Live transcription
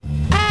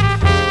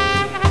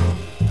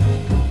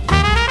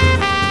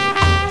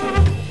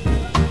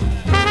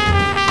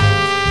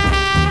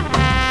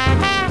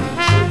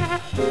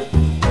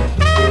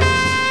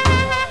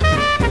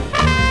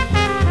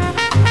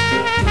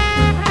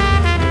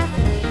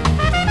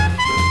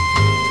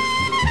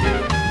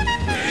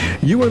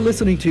You are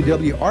listening to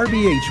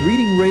WRBH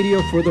Reading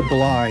Radio for the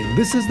Blind.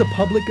 This is the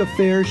Public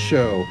Affairs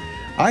Show.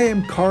 I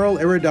am Carl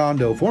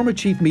Arredondo, former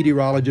Chief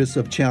Meteorologist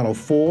of Channel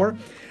 4,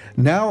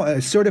 now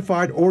a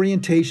Certified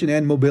Orientation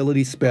and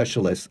Mobility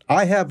Specialist.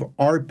 I have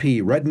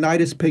RP,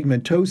 retinitis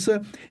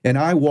pigmentosa, and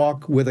I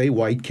walk with a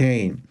white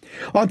cane.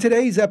 On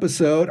today's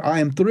episode,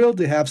 I am thrilled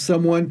to have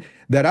someone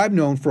that I've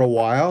known for a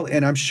while,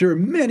 and I'm sure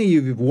many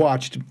of you have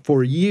watched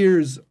for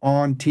years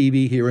on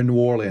TV here in New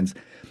Orleans.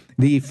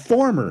 The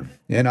former,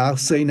 and I'll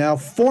say now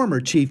former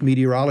Chief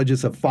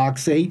Meteorologist of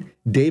Fox 8,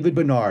 David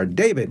Bernard.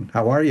 David,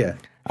 how are you?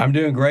 I'm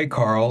doing great,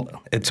 Carl.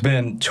 It's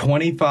been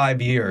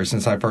 25 years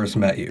since I first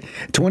met you.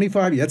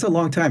 25 years, that's a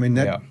long time, and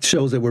that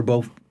shows that we're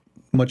both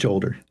much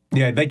older.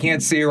 Yeah, they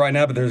can't see you right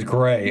now, but there's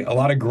gray, a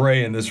lot of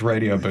gray in this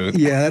radio booth.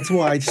 Yeah, that's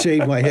why I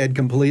shaved my head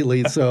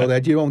completely so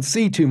that you don't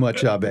see too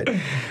much of it.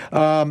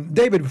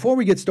 David, before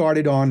we get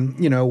started on,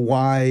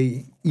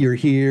 why you're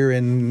here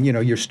and,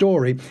 your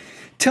story,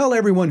 tell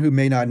everyone who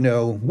may not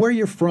know where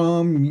you're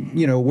from,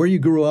 where you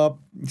grew up,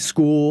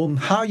 school,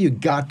 how you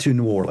got to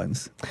New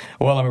Orleans.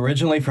 Well, I'm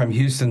originally from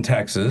Houston,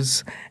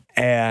 Texas.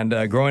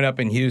 And growing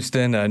up in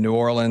Houston, New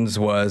Orleans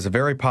was a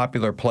very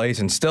popular place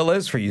and still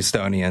is for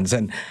Houstonians.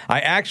 And I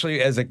actually,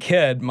 as a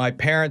kid, my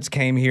parents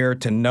came here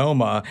to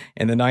NOMA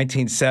in the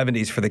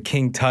 1970s for the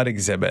King Tut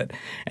exhibit.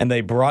 And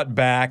they brought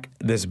back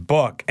this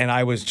book, and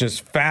I was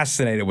just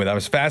fascinated with it. I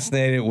was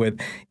fascinated with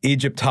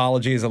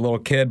Egyptology as a little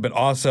kid, but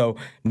also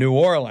New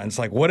Orleans.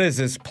 Like, what is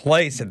this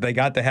place that they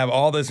got to have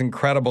all this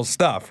incredible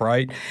stuff,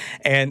 right?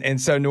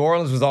 And so New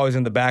Orleans was always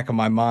in the back of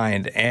my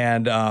mind.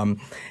 And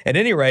at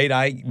any rate,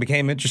 I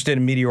became interested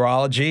in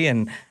meteorology,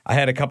 and I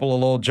had a couple of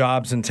little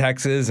jobs in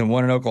Texas and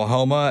one in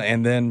Oklahoma,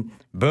 and then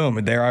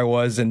boom, there I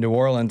was in New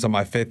Orleans on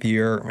my 5th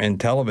year in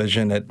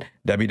television at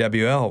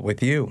WWL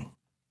with you.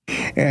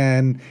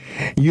 And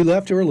you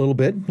left her a little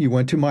bit. You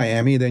went to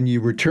Miami, then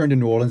you returned to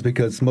New Orleans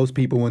because most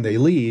people, when they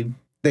leave,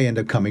 they end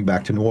up coming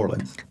back to New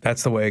Orleans.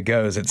 That's the way it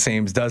goes, it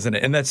seems, doesn't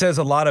it? And that says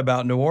a lot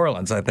about New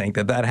Orleans, I think,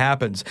 that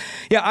happens.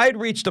 Yeah, I had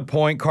reached a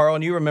point, Carl,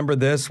 and you remember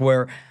this,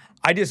 where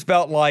I just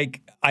felt like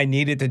I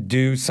needed to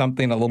do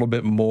something a little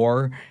bit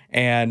more,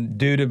 and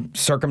due to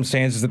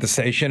circumstances at the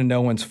station and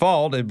no one's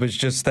fault, it was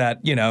just that,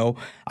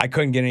 I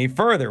couldn't get any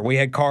further. We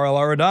had Carl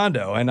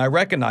Arredondo, and I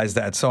recognized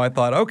that. So I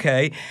thought,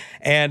 okay.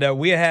 And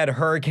we had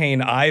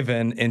Hurricane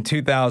Ivan in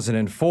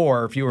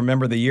 2004, if you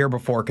remember the year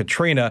before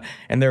Katrina,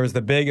 and there was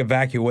the big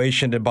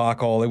evacuation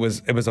debacle. It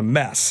was a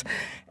mess.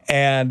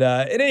 And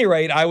at any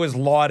rate, I was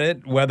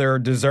lauded, whether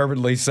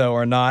deservedly so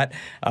or not,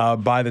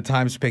 by the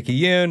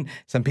Times-Picayune.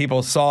 Some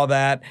people saw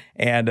that,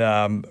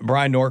 and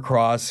Brian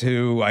Norcross,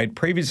 who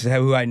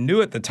I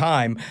knew at the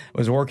time,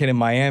 was working in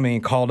Miami,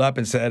 and called up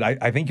and said,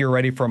 I think you're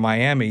ready for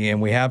Miami,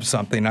 and we have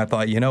something. I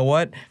thought, you know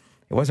what?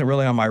 It wasn't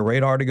really on my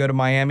radar to go to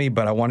Miami,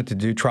 but I wanted to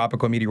do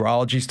tropical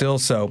meteorology still.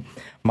 So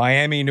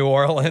Miami, New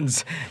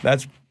Orleans,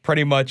 that's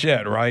pretty much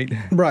it, right?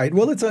 Right.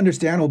 Well, it's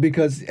understandable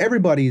because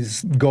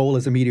everybody's goal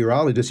as a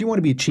meteorologist, you want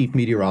to be a chief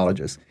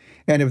meteorologist.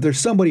 And if there's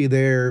somebody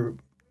there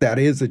that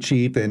is a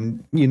chief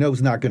and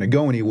is not going to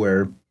go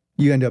anywhere,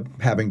 you end up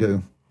having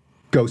to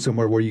go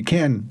somewhere where you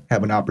can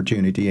have an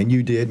opportunity. And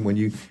you did when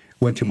you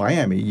went to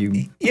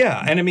Miami.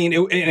 Yeah. And I mean,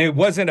 it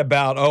wasn't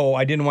about,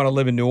 I didn't want to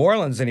live in New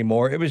Orleans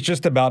anymore. It was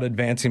just about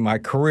advancing my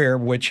career,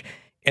 which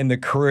in the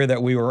career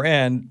that we were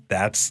in,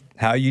 that's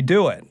how you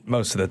do it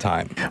most of the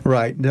time.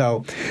 Right.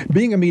 Now,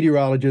 being a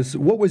meteorologist,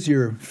 what was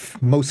your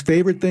most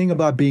favorite thing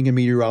about being a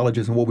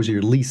meteorologist, and what was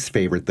your least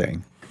favorite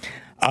thing?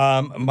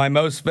 My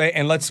most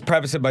and let's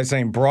preface it by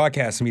saying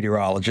broadcast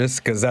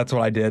meteorologist, because that's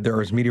what I did. There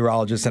was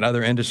meteorologists in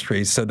other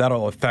industries, so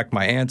that'll affect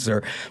my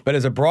answer. But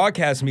as a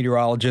broadcast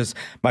meteorologist,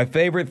 my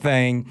favorite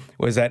thing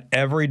was that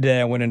every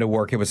day I went into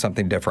work, it was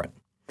something different.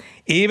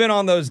 Even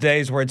on those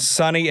days where it's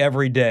sunny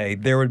every day,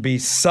 there would be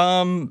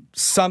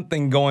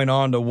something going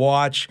on to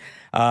watch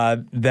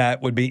that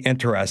would be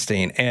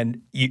interesting.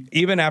 And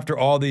even after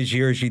all these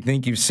years, you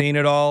think you've seen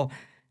it all,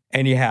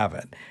 and you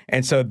haven't.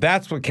 And so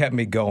that's what kept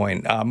me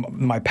going.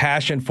 My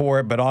passion for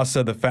it, but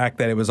also the fact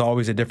that it was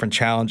always a different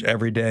challenge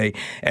every day,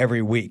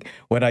 every week.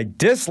 What I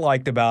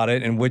disliked about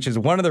it, and which is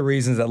one of the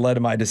reasons that led to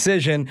my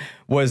decision,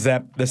 was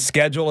that the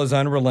schedule is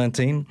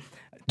unrelenting.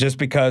 Just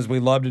because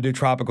we love to do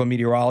tropical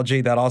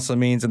meteorology, that also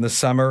means in the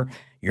summer,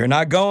 you're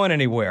not going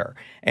anywhere.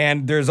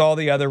 And there's all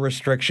the other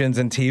restrictions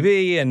in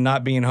TV and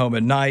not being home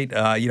at night,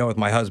 with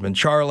my husband,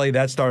 Charlie.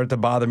 That started to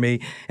bother me.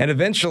 And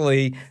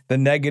eventually, the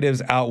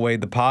negatives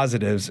outweighed the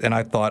positives. And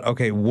I thought,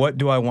 okay, what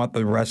do I want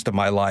the rest of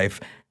my life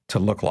to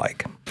look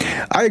like?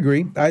 I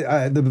agree.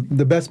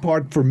 The best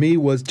part for me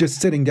was just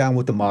sitting down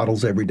with the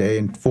models every day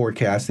and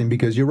forecasting,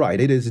 because you're right,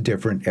 it is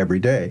different every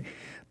day.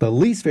 The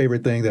least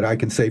favorite thing that I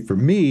can say for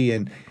me,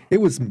 and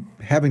it was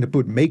having to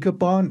put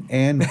makeup on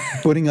and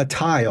putting a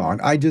tie on.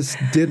 I just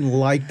didn't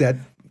like that,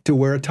 to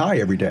wear a tie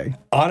every day.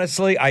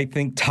 Honestly, I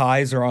think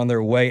ties are on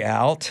their way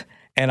out.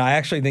 And I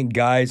actually think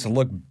guys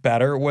look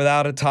better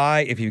without a tie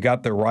if you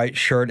got the right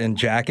shirt and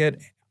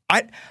jacket.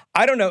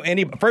 I don't know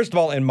any. First of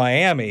all, in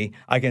Miami,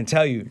 I can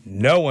tell you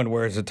no one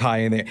wears a tie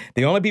in there.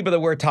 The only people that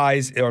wear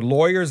ties are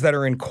lawyers that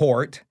are in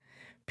court,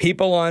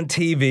 people on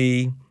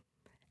TV,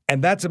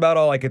 and that's about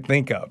all I could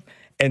think of.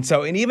 And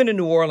so, and even in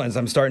New Orleans,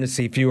 I'm starting to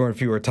see fewer and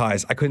fewer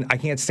ties. I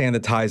can't stand the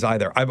ties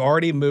either. I've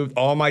already moved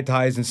all my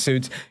ties and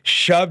suits,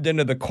 shoved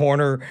into the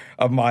corner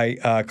of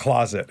my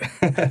closet.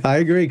 I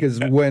agree, because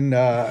when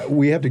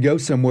we have to go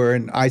somewhere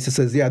and Isa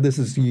says, yeah, you're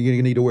going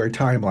to need to wear a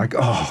tie. I'm like,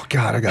 oh,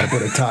 God, I got to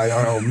put a tie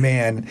on. Oh,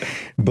 man.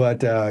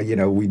 But,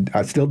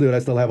 I still do it. I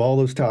still have all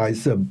those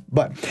ties.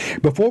 But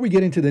before we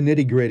get into the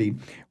nitty gritty,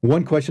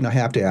 one question I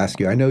have to ask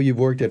you. I know you've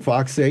worked at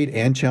Fox 8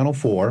 and Channel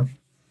 4,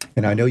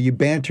 and I know you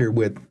banter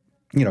with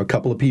a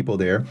couple of people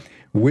there.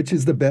 Which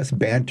is the best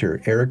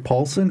banter, Erik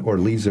Paulson or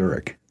Lee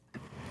Zurik?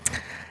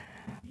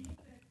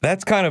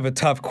 That's kind of a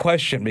tough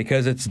question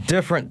because it's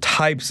different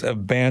types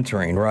of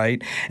bantering,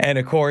 right? And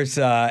of course,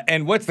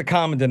 and what's the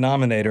common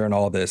denominator in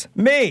all this?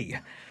 Me.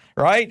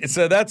 Right?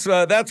 So that's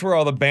where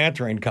all the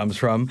bantering comes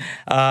from.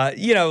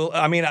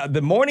 The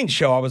morning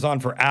show I was on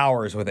for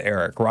hours with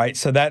Erik, right?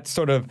 So that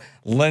sort of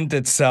lent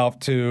itself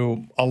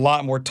to a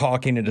lot more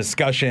talking and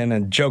discussion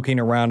and joking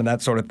around and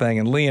that sort of thing.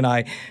 And Lee and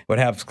I would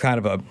have kind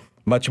of a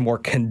much more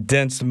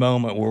condensed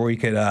moment where we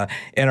could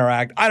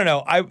interact. I don't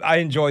know. I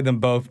enjoy them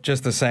both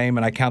just the same,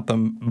 and I count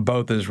them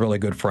both as really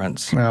good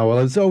friends. Oh, well,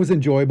 it's always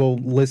enjoyable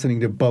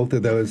listening to both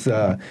of those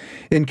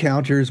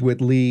encounters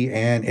with Lee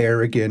and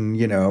Erik. And,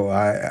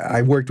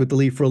 I worked with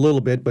Lee for a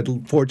little bit, but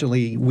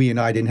fortunately, we and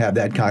I didn't have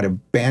that kind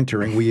of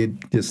bantering. We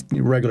had just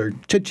regular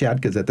chit-chat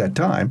because at that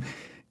time,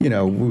 it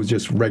was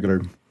just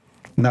regular,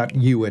 not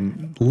you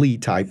and Lee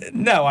type.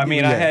 No, I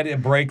had to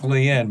break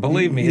Lee in.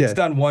 Believe me, it's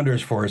done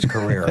wonders for his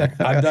career.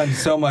 I've done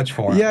so much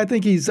for him. Yeah, I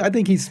think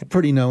he's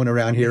pretty known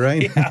around here,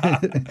 right? Yeah.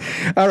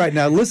 All right,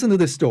 now listen to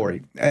this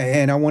story,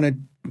 and I want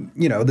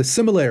to, the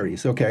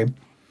similarities. Okay,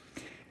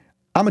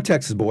 I'm a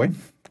Texas boy.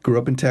 Grew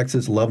up in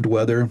Texas, loved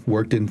weather,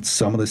 worked in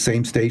some of the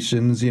same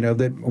stations,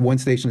 that one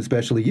station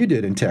especially you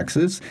did in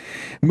Texas.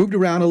 Moved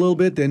around a little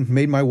bit, then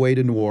made my way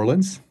to New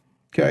Orleans.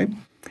 Okay,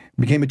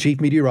 became a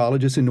chief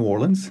meteorologist in New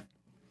Orleans.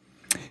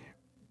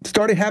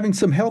 Started having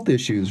some health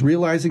issues,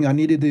 realizing I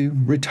needed to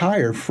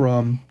retire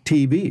from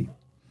TV,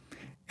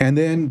 and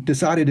then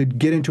decided to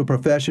get into a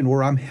profession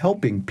where I'm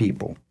helping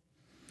people.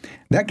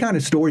 That kind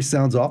of story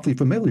sounds awfully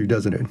familiar,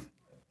 doesn't it?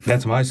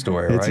 That's my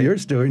story, right? It's your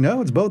story.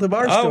 No, it's both of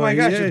our stories. Oh, my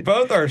gosh, it's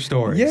both our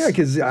stories. Yeah,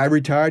 because I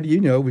retired,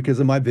 because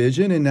of my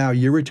vision, and now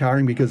you're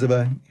retiring because of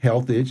a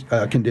health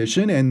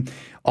condition and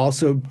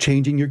also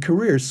changing your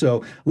career.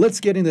 So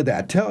let's get into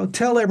that.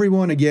 Tell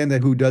everyone again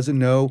who doesn't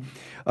know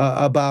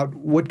about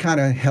what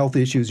kind of health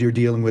issues you're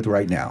dealing with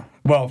right now.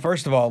 Well,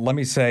 first of all, let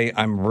me say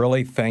I'm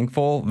really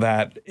thankful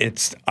that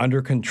it's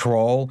under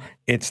control.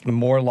 It's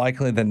more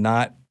likely than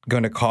not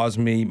going to cause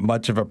me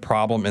much of a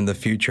problem in the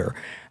future.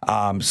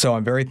 So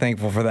I'm very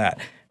thankful for that.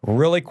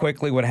 Really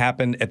quickly, what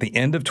happened at the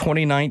end of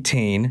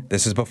 2019,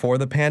 this is before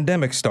the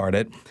pandemic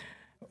started,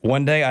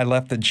 one day I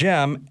left the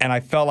gym and I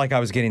felt like I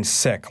was getting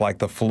sick, like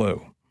the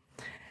flu.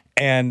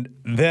 And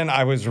then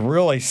I was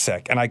really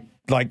sick, and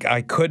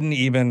I couldn't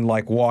even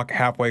walk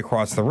halfway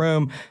across the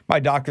room. My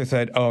doctor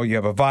said, "Oh, you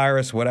have a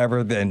virus,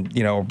 whatever." Then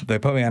they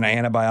put me on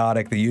an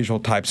antibiotic, the usual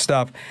type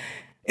stuff.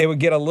 It would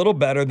get a little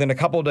better. Then a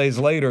couple of days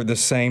later, the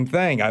same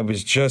thing. I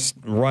was just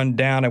run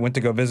down. I went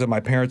to go visit my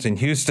parents in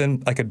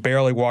Houston. I could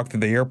barely walk through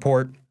the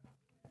airport.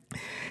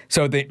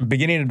 So at the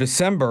beginning of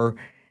December,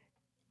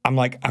 I'm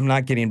like, I'm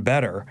not getting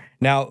better.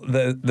 Now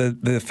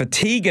the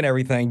fatigue and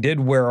everything did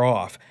wear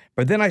off,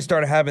 but then I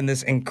started having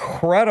this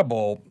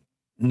incredible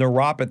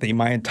neuropathy.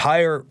 My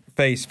entire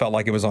face felt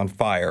like it was on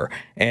fire,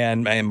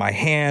 and my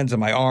hands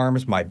and my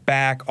arms, my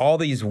back, all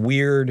these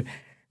weird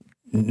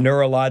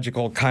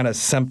neurological kind of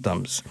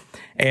symptoms.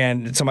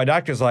 And so my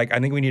doctor's like, I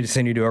think we need to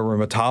send you to a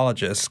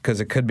rheumatologist because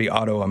it could be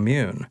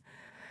autoimmune.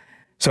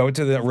 So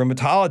to the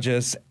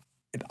rheumatologist,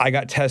 I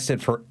got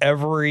tested for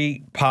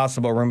every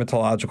possible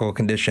rheumatological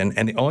condition,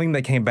 and the only thing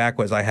that came back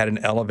was I had an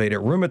elevated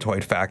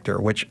rheumatoid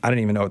factor, which I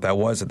didn't even know what that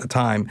was at the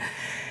time.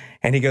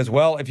 And he goes,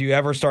 well, if you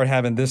ever start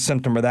having this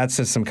symptom or that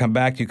symptom come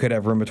back, you could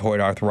have rheumatoid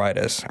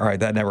arthritis. All right,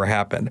 that never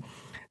happened.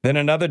 Then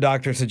another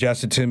doctor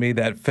suggested to me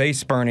that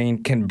face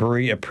burning can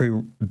be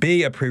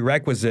a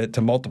prerequisite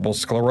to multiple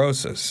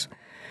sclerosis.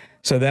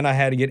 So then I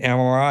had to get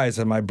MRIs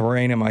of my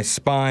brain and my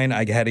spine.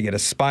 I had to get a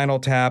spinal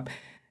tap.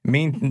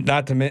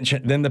 Not to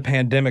mention, then the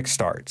pandemic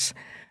starts.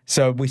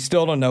 So we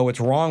still don't know what's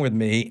wrong with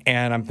me.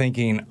 And I'm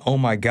thinking, oh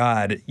my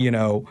God,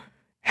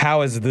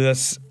 how is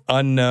this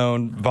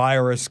unknown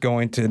virus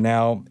going to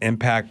now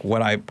impact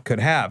what I could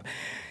have?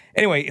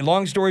 Anyway,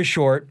 long story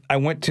short, I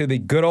went to the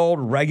good old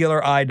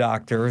regular eye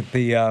doctor,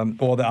 the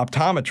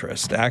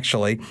optometrist,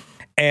 actually,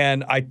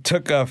 and I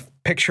took a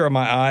picture of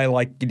my eye,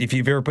 like if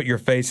you've ever put your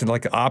face in an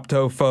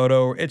opto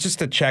photo. It's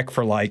just a check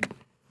for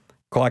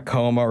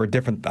glaucoma or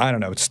different,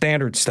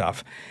 standard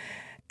stuff.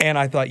 And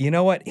I thought, you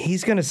know what?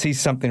 He's going to see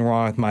something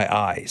wrong with my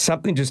eye.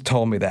 Something just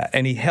told me that.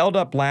 And he held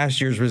up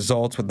last year's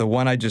results with the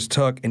one I just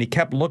took, and he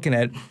kept looking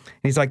at it. And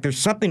he's like, there's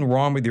something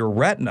wrong with your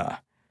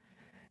retina.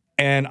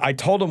 And I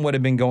told him what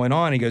had been going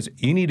on. He goes,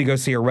 you need to go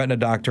see a retina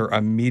doctor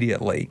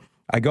immediately.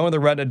 I go to the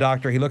retina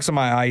doctor. He looks at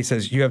my eye. He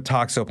says, you have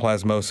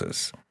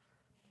toxoplasmosis.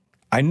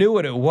 I knew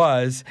what it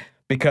was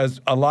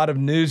because a lot of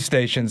news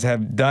stations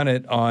have done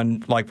it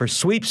on, like for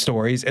sweep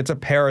stories, it's a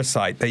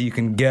parasite that you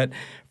can get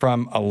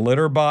from a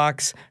litter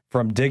box,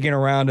 from digging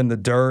around in the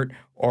dirt,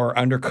 or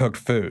undercooked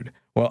food.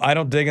 Well, I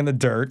don't dig in the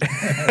dirt,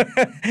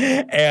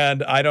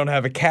 and I don't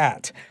have a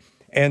cat.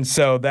 And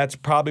so that's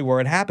probably where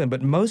it happened.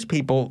 But most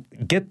people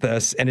get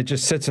this, and it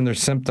just sits in their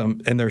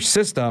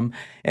system,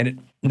 and it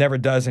never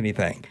does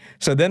anything.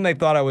 So then they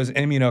thought I was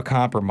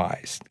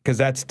immunocompromised, because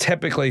that's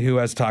typically who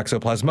has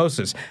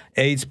toxoplasmosis: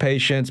 AIDS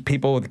patients,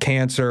 people with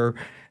cancer,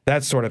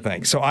 that sort of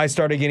thing. So I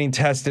started getting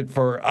tested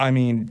for,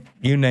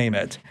 you name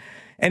it.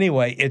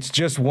 Anyway, it's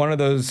just one of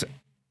those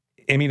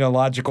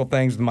immunological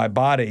things in my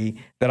body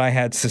that I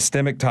had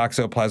systemic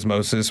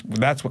toxoplasmosis.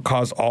 That's what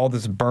caused all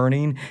this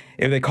burning.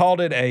 If they called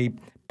it a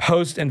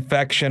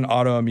post-infection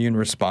autoimmune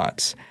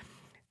response.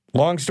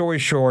 Long story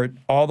short,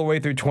 all the way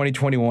through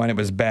 2021, it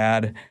was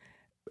bad.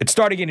 It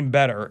started getting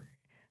better,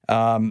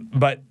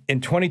 but in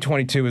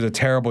 2022 was a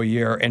terrible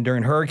year. And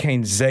during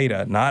Hurricane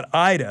Zeta, not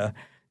Ida,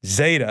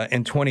 Zeta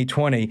in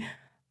 2020,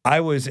 I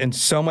was in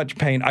so much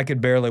pain I could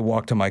barely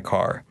walk to my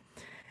car.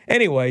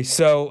 Anyway,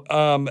 so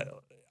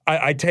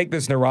I take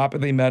this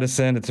neuropathy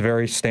medicine. It's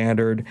very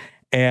standard.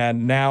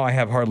 And now I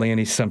have hardly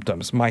any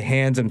symptoms. My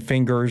hands and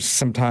fingers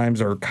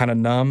sometimes are kind of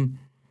numb,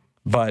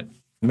 but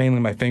mainly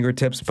my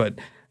fingertips. But,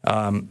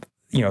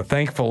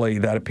 thankfully,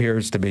 that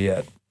appears to be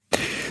it.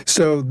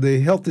 So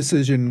the health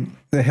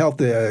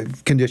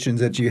conditions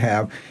that you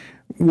have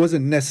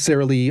wasn't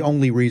necessarily the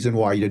only reason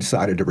why you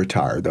decided to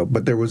retire, though.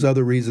 But there was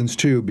other reasons,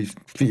 too.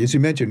 As you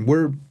mentioned,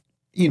 we're,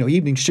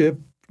 evening shift.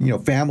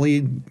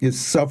 Family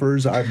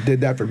suffers. I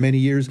did that for many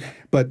years,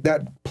 but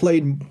that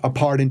played a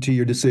part into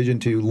your decision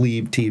to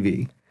leave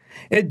TV.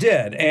 It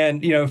did.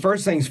 And,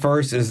 first things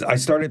first is I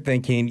started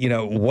thinking,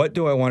 what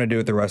do I want to do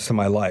with the rest of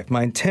my life?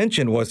 My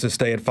intention was to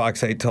stay at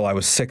Fox 8 till I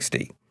was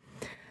 60.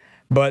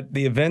 But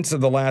the events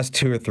of the last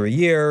 2 or 3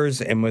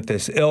 years, and with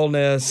this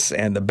illness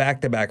and the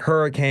back-to-back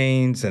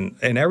hurricanes and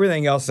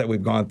everything else that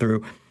we've gone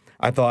through,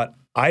 I thought,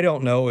 I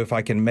don't know if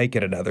I can make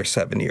it another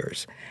 7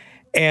 years.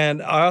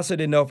 And I also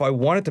didn't know if I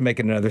wanted to make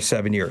it another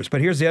 7 years. But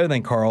here's the other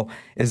thing, Carl,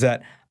 is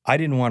that I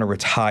didn't want to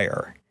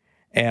retire.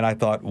 And I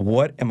thought,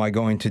 what am I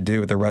going to do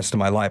with the rest of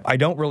my life? I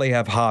don't really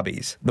have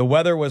hobbies. The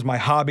weather was my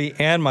hobby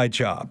and my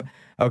job,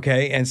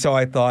 okay? And so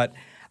I thought,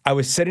 I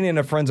was sitting in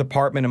a friend's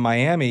apartment in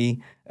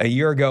Miami a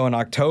year ago in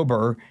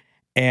October,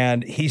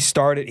 and he's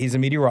a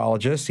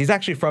meteorologist. He's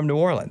actually from New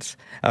Orleans,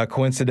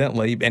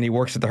 coincidentally, and he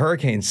works at the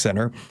Hurricane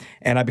Center.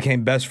 And I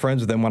became best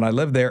friends with him when I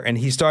lived there. And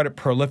he started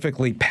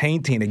prolifically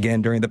painting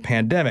again during the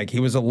pandemic. He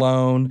was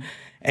alone,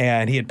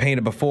 and he had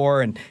painted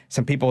before, and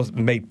some people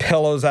made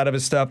pillows out of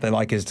his stuff. They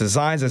like his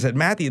designs. I said,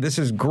 Matthew, this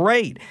is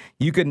great.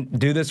 You can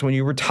do this when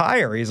you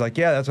retire. He's like,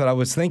 yeah, that's what I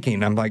was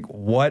thinking. I'm like,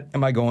 what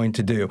am I going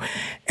to do?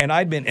 And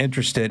I'd been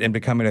interested in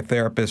becoming a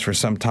therapist for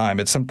some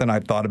time. It's something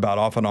I've thought about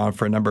off and on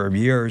for a number of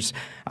years.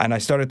 And I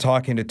started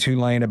talking to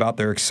Tulane about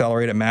their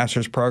accelerated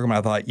master's program.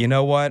 I thought, you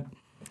know what?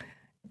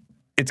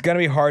 It's going to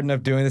be hard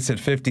enough doing this at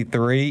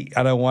 53.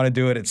 I don't want to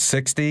do it at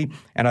 60.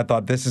 And I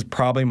thought this is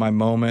probably my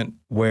moment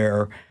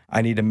where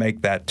I need to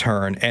make that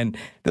turn. And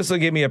this will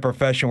give me a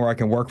profession where I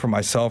can work for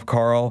myself,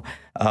 Carl.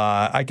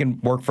 I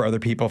can work for other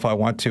people if I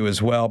want to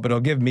as well, but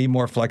it'll give me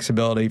more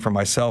flexibility for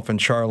myself and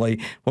Charlie.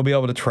 We'll be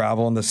able to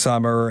travel in the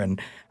summer.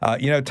 And,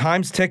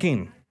 time's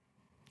ticking.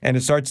 And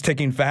it starts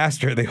ticking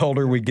faster the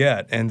older we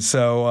get. And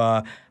so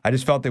I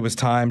just felt it was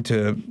time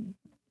to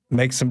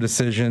make some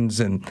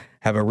decisions and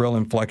have a real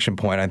inflection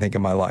point, I think,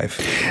 in my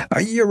life.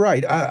 You're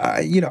right.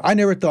 I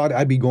never thought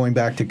I'd be going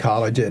back to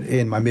college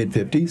in my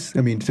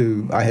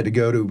mid-50s. I had to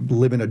go to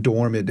live in a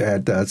dorm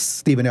at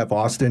Stephen F.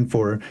 Austin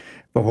for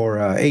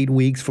 8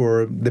 weeks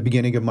for the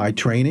beginning of my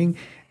training.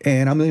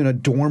 And I'm in a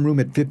dorm room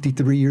at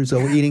 53 years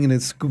old, eating in a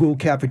school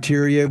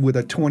cafeteria with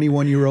a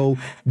 21-year-old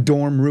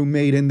dorm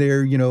roommate in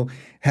there,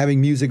 having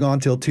music on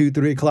till 2,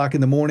 3 o'clock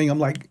in the morning. I'm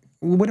like,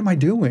 what am I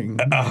doing?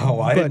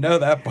 Oh, I didn't know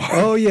that part.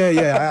 Oh,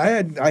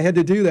 yeah. I had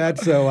to do that.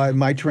 So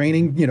my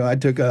training, I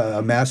took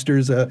a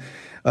master's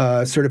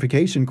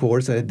certification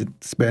course. I had to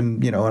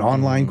spend,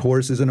 online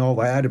courses and all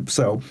that.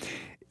 So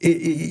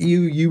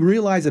you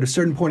realize at a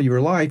certain point of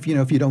your life,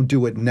 if you don't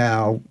do it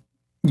now,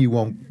 you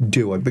won't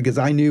do it. Because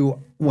I knew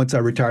once I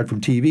retired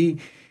from TV,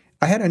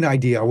 I had an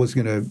idea I was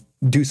going to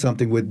do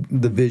something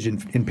with the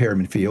vision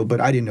impairment field, but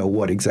I didn't know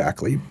what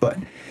exactly. But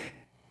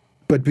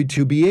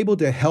to be able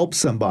to help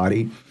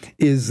somebody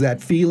is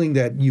that feeling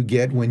that you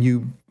get when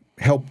you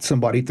help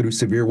somebody through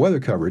severe weather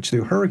coverage,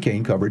 through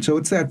hurricane coverage. So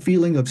it's that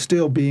feeling of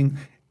still being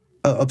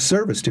of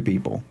service to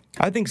people.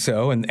 I think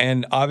so.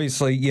 And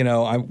obviously,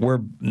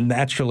 we're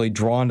naturally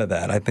drawn to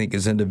that, I think,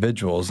 as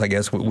individuals. I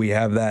guess we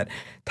have that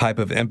type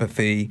of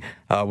empathy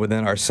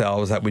within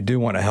ourselves that we do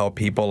want to help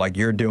people like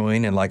you're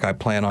doing and like I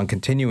plan on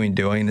continuing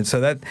doing. And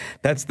so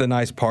that's the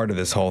nice part of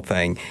this whole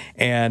thing.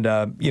 And,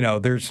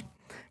 there's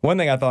one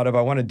thing I thought of,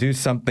 I want to do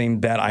something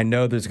that I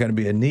know there's going to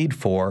be a need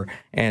for.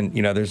 And,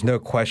 there's no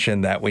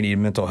question that we need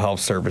mental health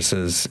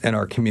services in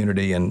our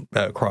community and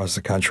across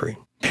the country.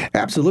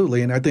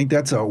 Absolutely, and I think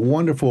that's a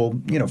wonderful,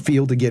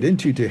 field to get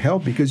into to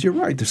help, because you're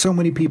right. There's so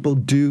many people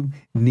do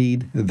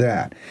need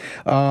that.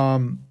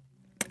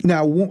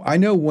 Now, I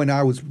know when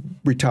I was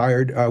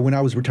retired,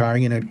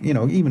 retiring, and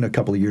even a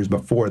couple of years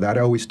before that,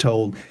 I always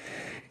told,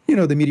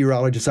 the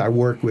meteorologists I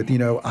work with,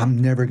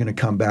 I'm never going to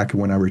come back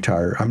when I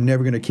retire. I'm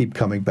never going to keep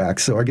coming back.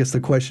 So I guess the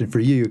question for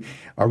you,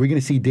 are we going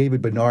to see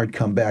David Bernard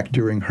come back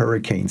during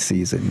hurricane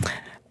season?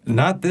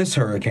 Not this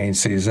hurricane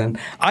season.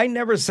 I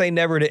never say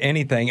never to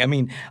anything. I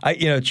mean,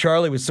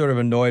 Charlie was sort of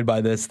annoyed by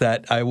this,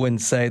 that I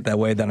wouldn't say it that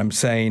way, that I'm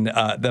saying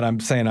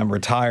I'm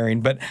retiring.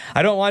 But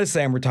I don't want to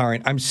say I'm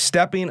retiring. I'm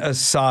stepping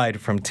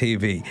aside from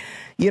TV.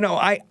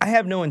 I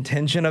have no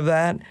intention of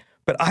that,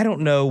 but I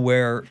don't know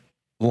where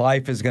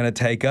life is going to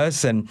take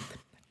us. And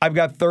I've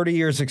got 30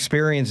 years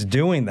experience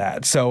doing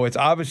that. So it's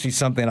obviously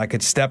something I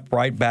could step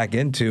right back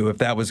into if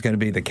that was going to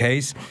be the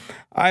case.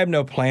 I have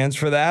no plans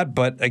for that.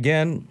 But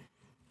again,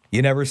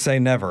 you never say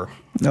never.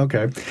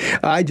 Okay.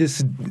 I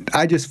just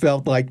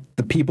felt like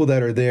the people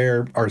that are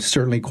there are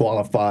certainly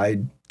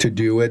qualified to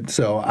do it.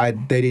 So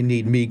they didn't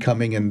need me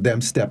coming and them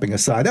stepping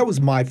aside. That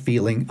was my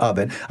feeling of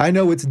it. I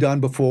know it's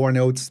done before. I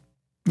know it's,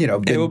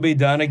 it will be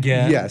done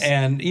again. Yes.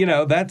 And,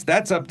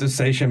 that's up to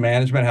station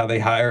management, how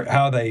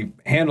they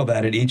handle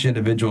that at each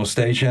individual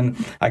station.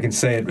 I can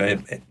say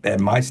it at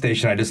my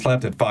station. I just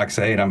left at Fox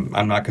 8.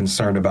 I'm not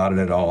concerned about it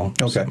at all.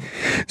 Okay.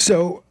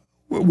 So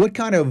what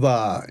kind of,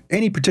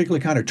 any particular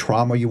kind of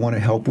trauma you want to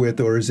help with,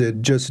 or is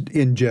it just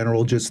in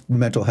general, just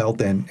mental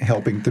health and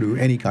helping through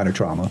any kind of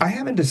trauma? I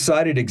haven't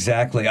decided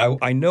exactly.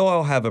 I know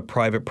I'll have a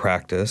private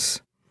practice.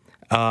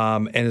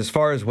 And as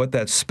far as what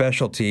that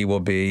specialty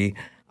will be,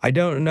 I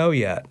don't know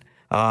yet.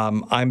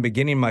 I'm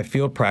beginning my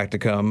field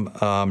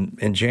practicum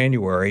in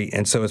January,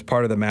 and so as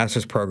part of the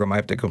master's program, I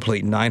have to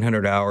complete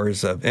 900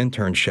 hours of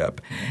internship.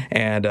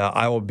 And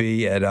I will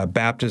be at a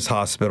Baptist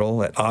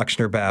hospital, at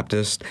Ochsner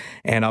Baptist,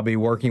 and I'll be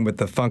working with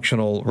the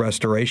functional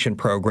restoration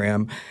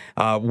program,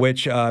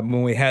 which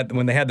when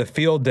they had the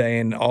field day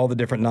and all the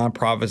different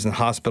nonprofits and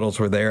hospitals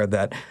were there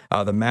that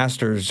the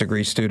master's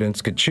degree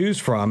students could choose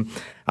from,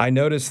 I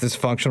noticed this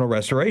functional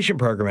restoration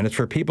program, and it's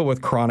for people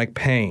with chronic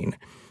pain.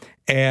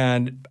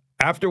 And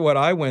after what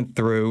I went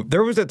through,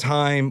 there was a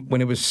time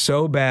when it was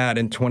so bad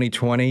in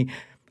 2020,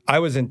 I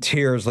was in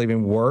tears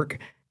leaving work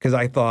because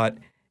I thought,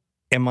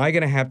 am I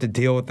going to have to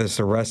deal with this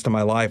the rest of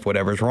my life,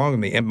 whatever's wrong with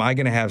me? Am I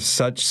going to have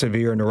such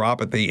severe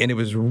neuropathy? And it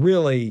was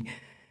really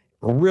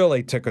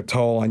took a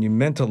toll on you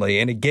mentally.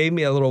 And it gave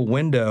me a little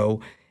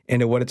window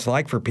into what it's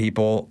like for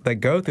people that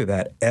go through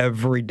that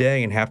every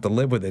day and have to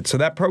live with it. So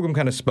that program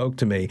kind of spoke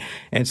to me.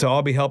 And so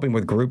I'll be helping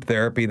with group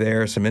therapy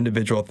there, some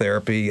individual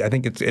therapy. I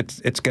think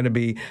it's going to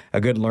be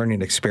a good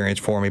learning experience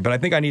for me. But I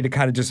think I need to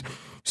kind of just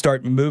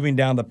start moving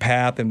down the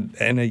path. And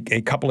in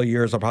a couple of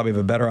years, I'll probably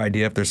have a better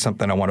idea if there's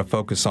something I want to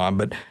focus on,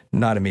 but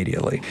not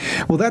immediately.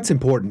 Well, that's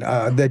important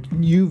that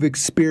you've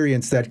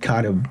experienced that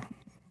kind of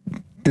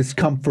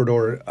discomfort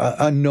or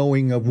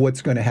unknowing of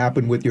what's going to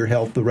happen with your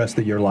health the rest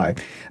of your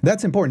life.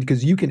 That's important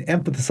because you can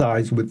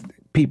empathize with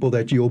people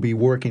that you'll be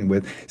working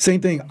with.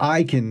 Same thing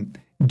I can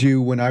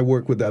do when I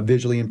work with a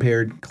visually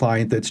impaired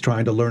client that's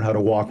trying to learn how to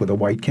walk with a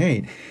white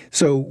cane.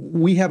 So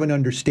we have an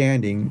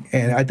understanding,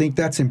 and I think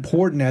that's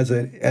important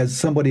as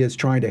somebody that's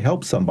trying to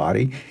help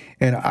somebody.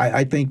 And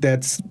I think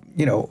that's,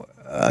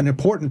 an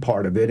important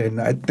part of it.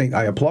 And I think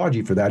I applaud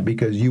you for that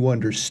because you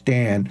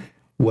understand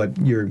what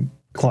your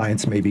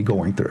clients may be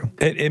going through.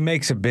 It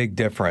makes a big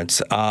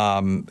difference.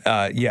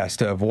 Yes,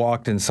 to have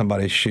walked in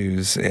somebody's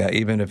shoes,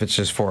 even if it's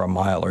just for a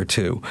mile or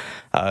two,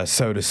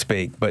 so to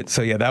speak. But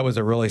so, yeah, that was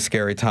a really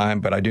scary time.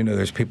 But I do know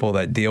there's people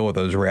that deal with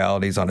those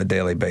realities on a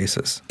daily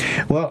basis.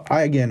 Well,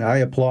 I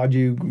applaud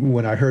you.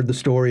 When I heard the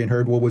story and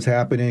heard what was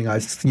happening,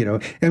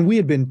 and we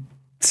had been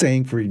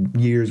saying for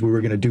years we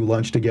were going to do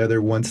lunch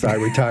together once I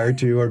retired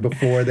too, or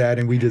before that,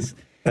 and we just...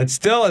 That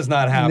still has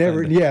not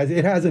happened.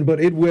 It hasn't,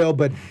 but it will.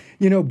 But,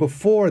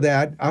 before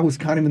that, I was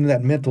kind of in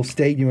that mental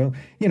state,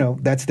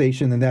 that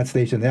station and that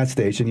station and that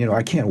station.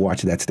 I can't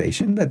watch that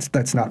station.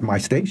 That's not my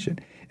station.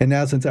 And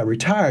now since I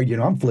retired,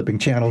 I'm flipping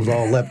channels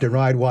all left and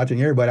right,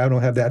 watching everybody. I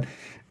don't have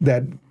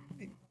that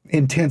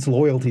intense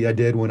loyalty I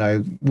did when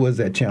I was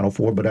at Channel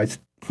 4, but I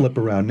flip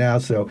around now.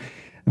 So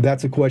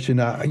that's a question,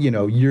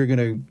 you're going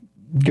to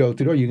go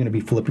through. Are you going to be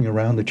flipping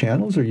around the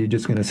channels, or are you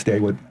just going to stay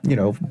with,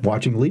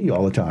 watching Lee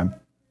all the time?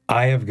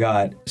 I have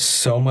got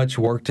so much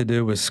work to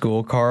do with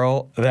school,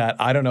 Carl, that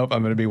I don't know if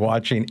I'm going to be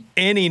watching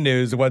any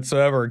news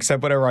whatsoever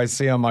except whatever I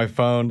see on my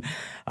phone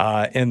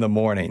in the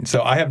morning.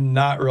 So I have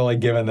not really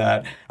given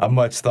that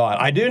much thought.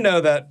 I do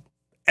know that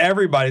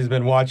everybody's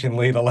been watching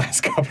Lee the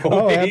last couple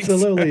of weeks. Oh,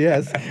 absolutely,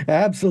 yes.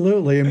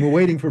 Absolutely, and we're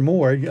waiting for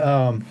more.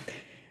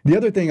 The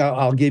other thing,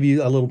 I'll give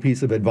you a little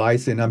piece of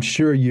advice, and I'm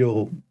sure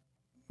you'll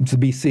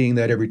be seeing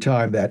that every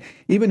time, that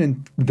even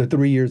in the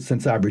 3 years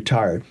since I've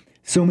retired,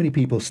 so many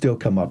people still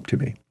come up to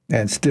me.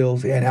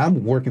 And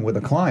I'm working with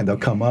a client. They'll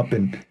come up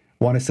and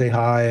want to say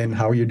hi and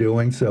how are you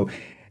doing. So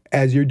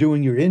as you're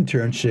doing your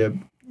internship,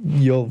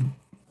 you'll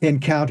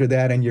encounter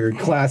that, and your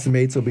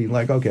classmates will be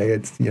like, okay,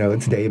 it's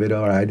David.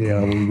 All right.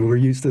 We're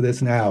used to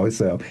this now.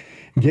 So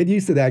get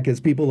used to that because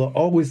people will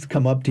always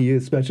come up to you,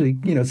 especially,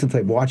 since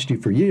I've watched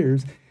you for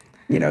years.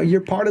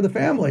 You're part of the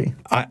family.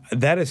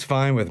 That is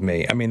fine with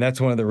me. I mean, that's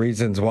one of the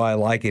reasons why I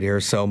like it here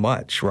so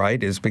much,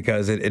 right? Is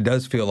because it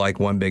does feel like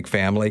one big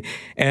family.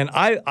 And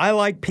I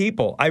like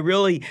people. I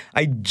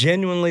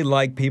genuinely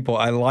like people.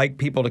 I like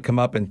people to come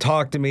up and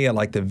talk to me. I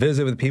like to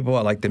visit with people.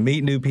 I like to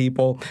meet new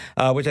people,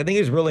 which I think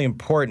is really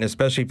important,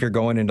 especially if you're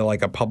going into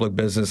like a public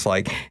business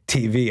like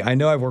TV. I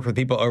know I've worked with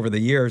people over the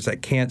years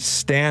that can't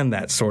stand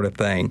that sort of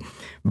thing.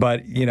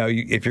 But,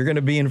 if you're going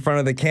to be in front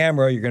of the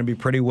camera, you're going to be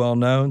pretty well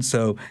known.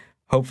 So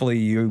hopefully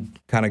you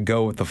kind of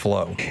go with the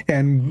flow.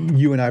 And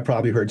you and I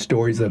probably heard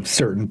stories of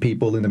certain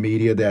people in the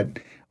media that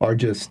are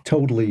just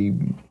totally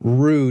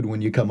rude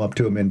when you come up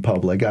to them in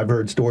public. I've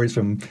heard stories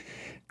from,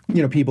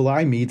 people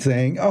I meet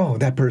saying, "Oh,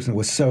 that person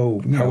was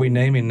so." Are we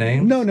naming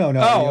names? No.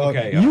 Oh,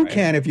 okay. You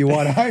can if you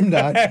want. I'm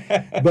not.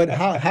 But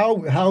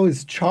how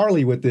is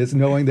Charlie with this,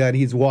 knowing that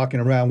he's walking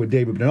around with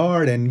David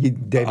Bernard and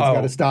David's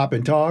got to stop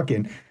and talk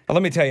and.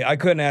 Let me tell you, I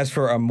couldn't ask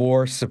for a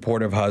more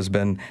supportive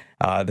husband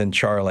than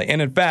Charlie.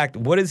 And in fact,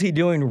 what is he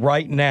doing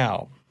right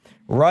now?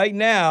 Right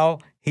now,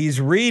 he's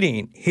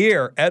reading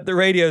here at the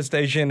radio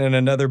station in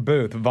another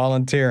booth,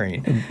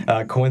 volunteering,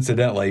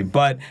 coincidentally.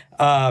 But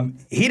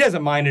he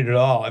doesn't mind it at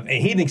all. I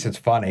mean, he thinks it's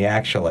funny,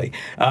 actually.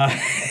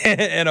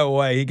 In a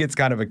way, he gets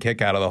kind of a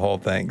kick out of the whole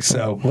thing.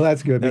 So, well,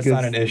 that's good. That's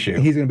because not an issue.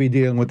 He's going to be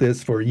dealing with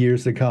this for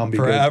years to come.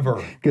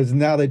 Forever. Because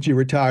now that you're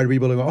retired,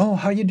 people will go, "Oh,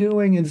 how you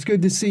doing? And it's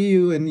good to see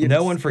you." And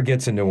no one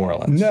forgets in New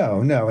Orleans. No.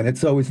 And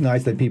it's always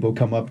nice that people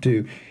come up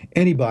to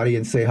anybody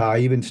and say hi.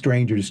 Even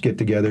strangers get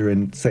together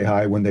and say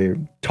hi when they're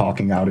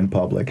talking out in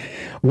public.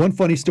 One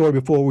funny story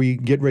before we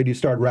get ready to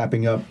start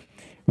wrapping up.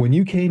 When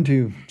you came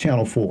to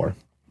Channel 4,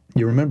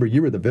 you remember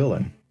you were the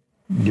villain.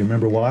 Do you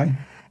remember why?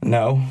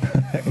 No.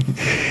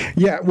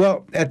 Yeah,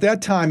 well, at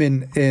that time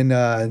in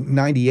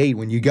 98,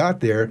 when you got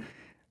there,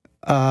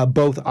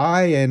 both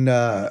I and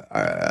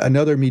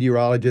another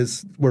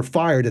meteorologist were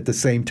fired at the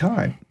same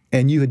time.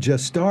 And you had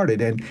just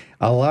started. And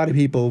a lot of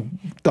people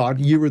thought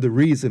you were the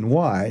reason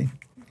why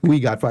we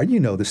got fired. You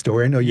know the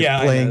story. I know you're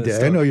playing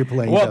dead. I know you're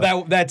playing dead.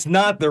 Well, that's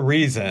not the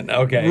reason.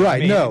 Okay.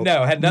 Right. No, it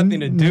had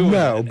nothing to do with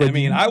it. But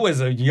I was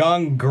a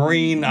young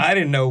green. I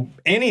didn't know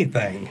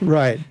anything.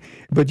 Right.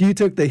 But you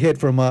took the hit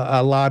from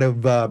a lot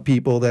of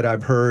people that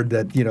I've heard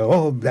that,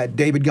 that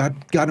David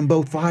got them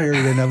both fired.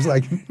 And I was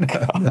like,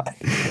 no.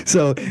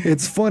 So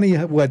it's funny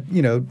what,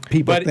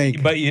 people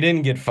think. But you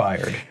didn't get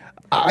fired.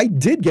 I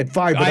did get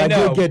fired, but I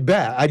did get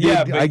back. I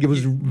did.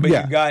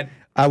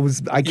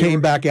 I came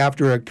back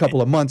after a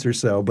couple of months or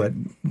so, but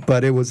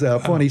it was a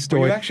funny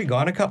story. Were you actually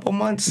gone a couple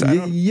months?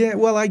 Yeah,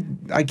 well,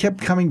 I kept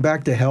coming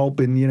back to help,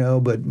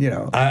 and but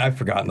I've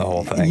forgotten the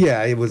whole thing.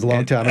 Yeah, it was a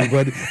long time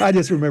ago, but I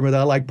just remember that.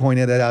 I like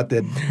pointing that out,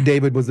 that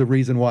David was the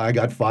reason why I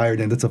got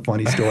fired, and it's a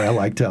funny story I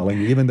like telling,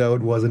 even though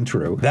it wasn't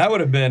true. That would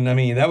have been,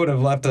 that would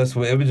have left us, it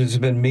would have just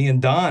been me and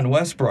Don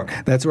Westbrook.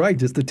 That's right,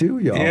 just the two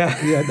of y'all.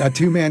 Yeah, a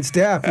two-man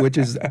staff, which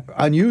is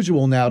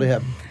unusual now to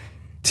have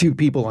two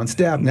people on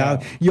staff. Now,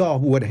 y'all,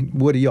 what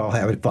do y'all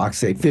have at Fox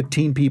say?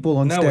 15 people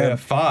on staff? No, we have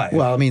 5.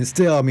 Well,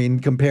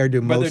 compared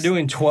to most. But they're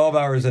doing 12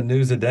 hours of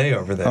news a day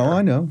over there. Oh,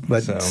 I know.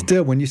 But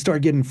still, when you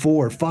start getting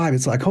 4 or 5,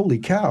 it's like, holy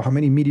cow, how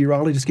many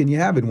meteorologists can you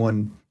have in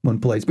one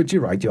place? But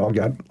you're right, y'all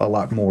got a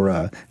lot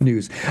more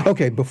news.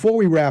 Okay, before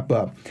we wrap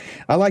up,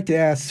 I like to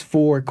ask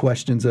 4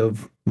 questions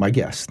of my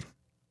guest,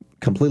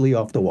 completely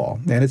off the wall.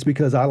 And it's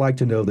because I like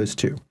to know this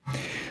too.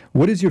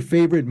 What is your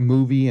favorite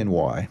movie and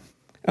why?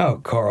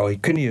 Oh, Carl, you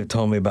couldn't you have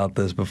told me about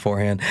this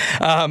beforehand?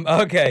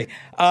 Okay.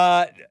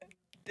 I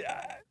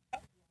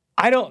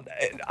don't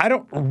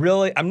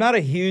really, I'm not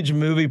a huge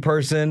movie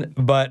person,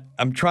 but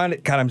I'm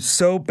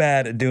so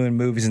bad at doing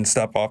movies and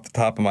stuff off the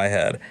top of my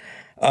head.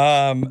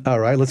 All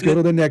right, let's go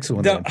to the next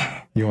one then.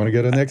 You want to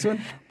go to the next one?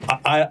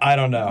 I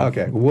don't know.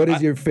 Okay, what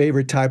is your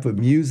favorite type of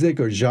music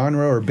or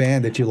genre or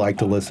band that you like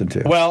to listen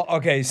to? Well,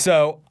 okay,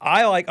 so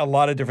I like a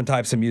lot of different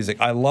types of music.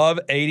 I love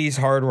 80s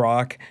hard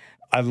rock.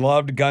 I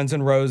loved Guns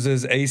N'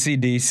 Roses,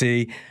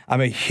 AC/DC. I'm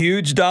a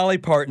huge Dolly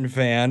Parton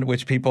fan,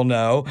 which people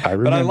know.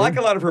 But I like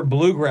a lot of her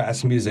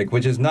bluegrass music,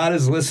 which is not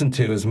as listened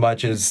to as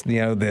much as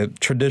the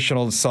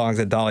traditional songs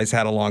that Dolly's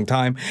had a long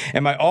time.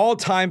 And my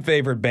all-time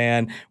favorite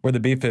band were the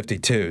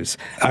B-52s.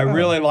 I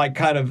really like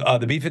kind of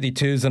the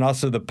B-52s and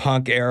also the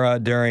punk era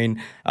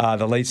during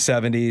the late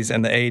 70s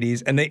and the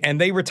 80s.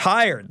 And they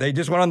retired. They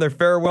just went on their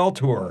farewell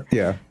tour.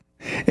 Yeah.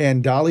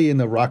 And Dolly in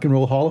the Rock and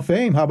Roll Hall of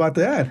Fame. How about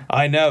that?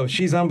 I know.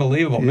 She's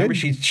unbelievable. Yeah. Remember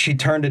she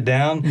turned it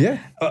down? Yeah.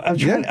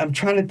 I'm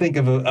trying to think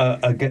of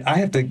a good... I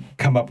have to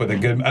come up with a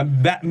good...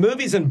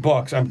 movies and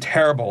books, I'm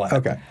terrible at.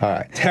 Okay. All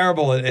right.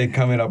 Terrible at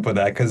coming up with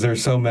that because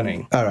there's so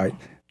many. All right.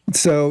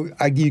 So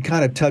you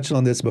kind of touched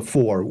on this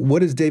before.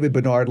 What does David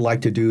Bernard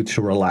like to do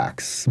to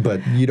relax?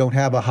 But you don't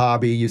have a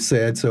hobby, you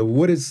said.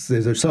 So is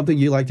there something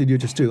you like to do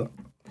just to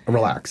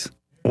relax?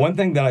 One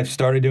thing that I've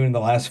started doing in the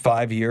last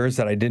 5 years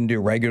that I didn't do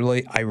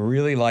regularly, I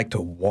really like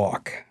to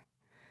walk.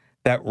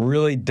 That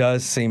really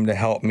does seem to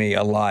help me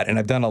a lot. And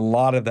I've done a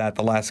lot of that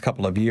the last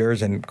couple of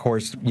years. And of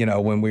course,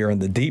 when we were in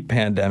the deep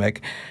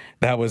pandemic,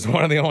 that was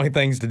one of the only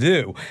things to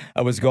do.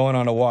 I was going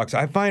on a walk. So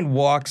I find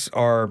walks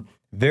are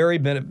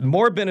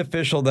more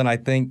beneficial than I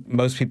think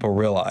most people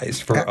realize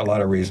for a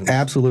lot of reasons.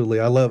 Absolutely.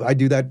 I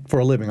do that for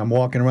a living. I'm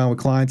walking around with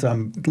clients.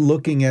 I'm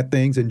looking at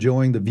things,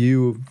 enjoying the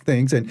view of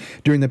things. And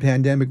during the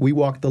pandemic, we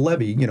walked the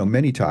levee,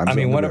 many times. I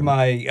mean, one of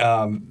my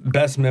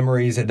best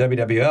memories at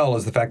WWL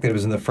is the fact that it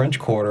was in the French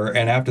Quarter.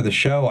 And after the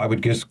show, I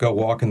would just go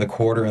walk in the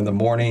quarter in the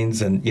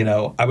mornings. And,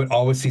 I would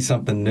always see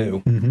something new.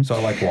 Mm-hmm. So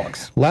I like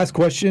walks. Last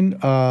question.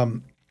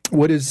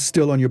 What is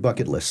still on your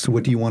bucket list?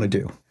 What do you want to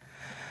do?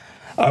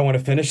 I want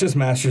to finish this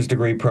master's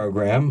degree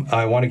program.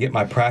 I want to get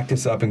my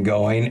practice up and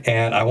going,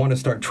 and I want to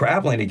start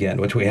traveling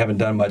again, which we haven't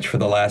done much for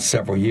the last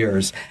several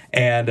years.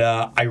 And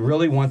I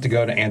really want to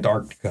go to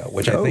Antarctica,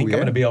 which I think I'm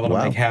going to be able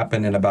to make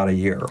happen in about a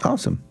year.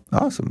 Awesome.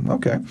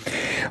 Okay.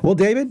 Well,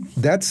 David,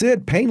 that's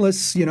it.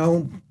 Painless, we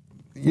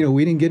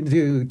didn't get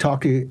to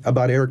talk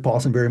about Erik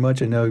Paulson very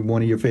much. I know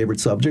one of your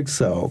favorite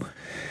subjects,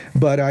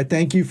 but I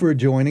thank you for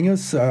joining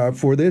us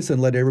for this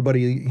and let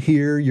everybody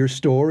hear your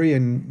story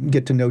and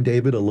get to know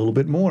David a little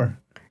bit more.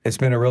 It's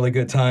been a really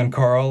good time,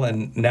 Carl,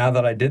 and now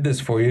that I did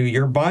this for you,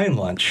 you're buying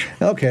lunch.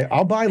 Okay,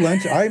 I'll buy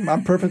lunch.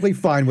 I'm perfectly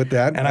fine with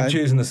that. And I'm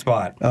choosing the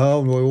spot. Oh,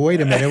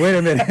 wait a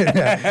minute.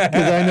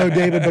 Because I know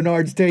David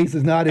Bernard's taste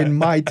is not in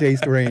my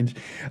taste range.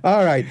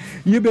 All right,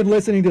 you've been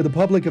listening to the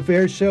Public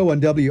Affairs Show on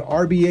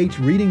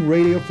WRBH Reading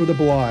Radio for the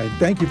Blind.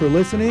 Thank you for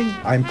listening.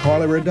 I'm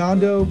Carl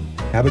Arredondo.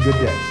 Have a good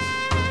day.